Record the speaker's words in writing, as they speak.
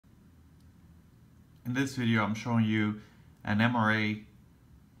In this video, I'm showing you an MRA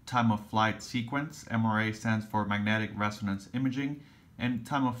time of flight sequence. MRA stands for magnetic resonance imaging, and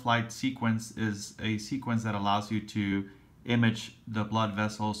time of flight sequence is a sequence that allows you to image the blood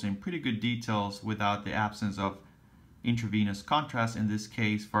vessels in pretty good details without the absence of intravenous contrast. In this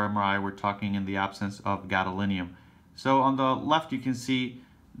case, for MRI, we're talking in the absence of gadolinium. So on the left, you can see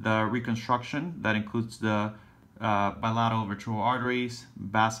the reconstruction that includes the bilateral vertebral arteries,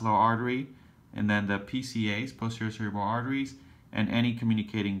 basilar artery, and then the PCAs, posterior cerebral arteries, and any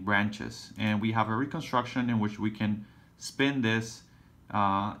communicating branches. And we have a reconstruction in which we can spin this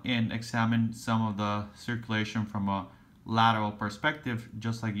and examine some of the circulation from a lateral perspective,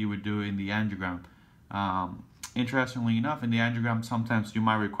 just like you would do in the angiogram. Interestingly enough, in the angiogram, sometimes you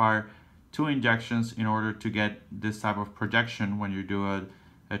might require 2 injections in order to get this type of projection when you do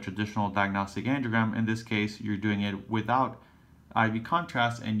a traditional diagnostic angiogram. In this case, you're doing it without IV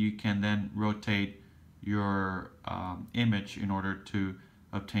contrast, and you can then rotate your image in order to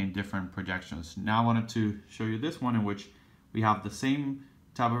obtain different projections. Now I wanted to show you this one in which we have the same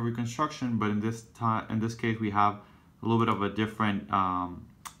type of reconstruction, but in this case we have a little bit of a different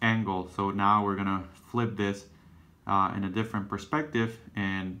angle. So now we're gonna flip this in a different perspective,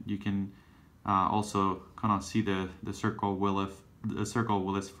 and you can also kind of see the circle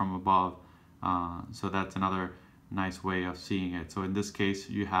Willis from above. So that's another nice way of seeing it. So in this case,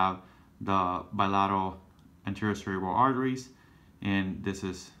 you have the bilateral anterior cerebral arteries, and this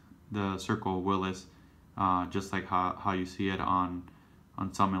is the circle Willis, just like how you see it on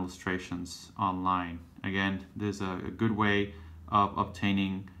some illustrations online. Again, this is a good way of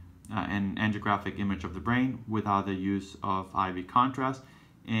obtaining an angiographic image of the brain without the use of IV contrast.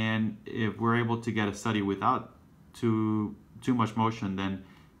 And if we're able to get a study without too much motion, then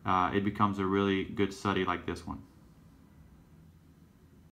it becomes a really good study like this one.